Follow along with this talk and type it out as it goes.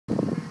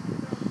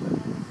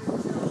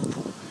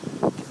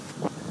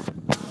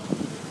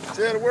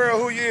Tell the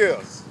world who you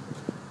is.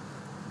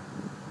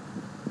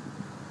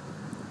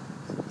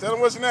 Tell them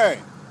what's your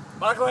name.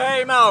 Michael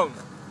Haymon.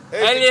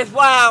 Alias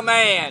Wild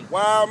Man.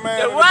 Wild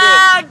Man. The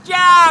wild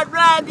child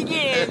right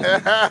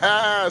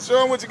again.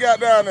 Show them what you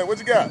got down there. What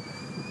you got?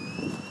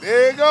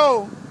 There you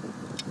go.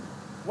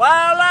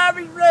 Wild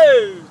Irish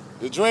Rose.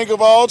 The drink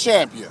of all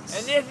champions.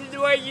 And this is the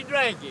way you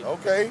drink it.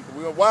 Okay.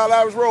 We got Wild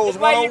Irish Rose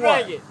 101. The way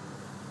you drink it.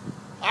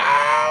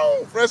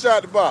 Ow! Fresh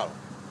out the bottle.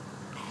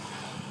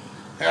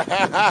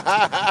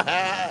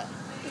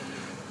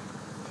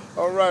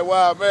 All right,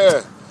 Wild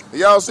Man.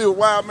 Y'all see what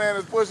Wild Man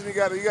is pushing? He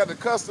got the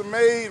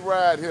custom-made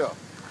ride here.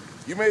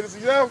 You made it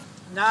yourself?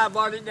 No, I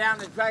bought it down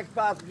at the track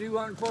spot for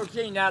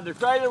 $214. Now the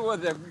trailer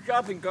was a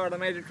shopping cart. I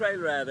made a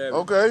trailer out of it.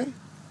 Okay.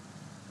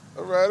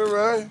 All right, all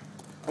right.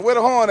 And where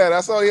the horn at?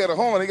 I saw he had a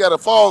horn. He got a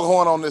fog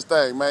horn on this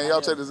thing, man. Y'all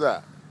check this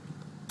out.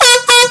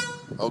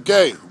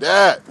 Okay,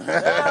 that.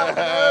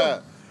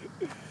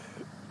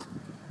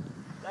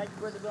 Thank you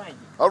for the blanket.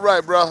 All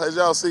right, bro. As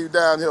y'all see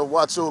down here,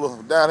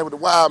 Wachula, down here with the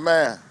Wild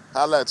Man.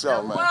 Holla at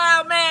y'all, man.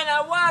 Wild Man,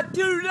 I want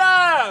to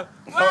love.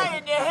 Why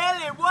in the hell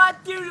is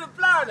Wachula,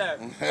 Florida?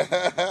 We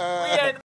had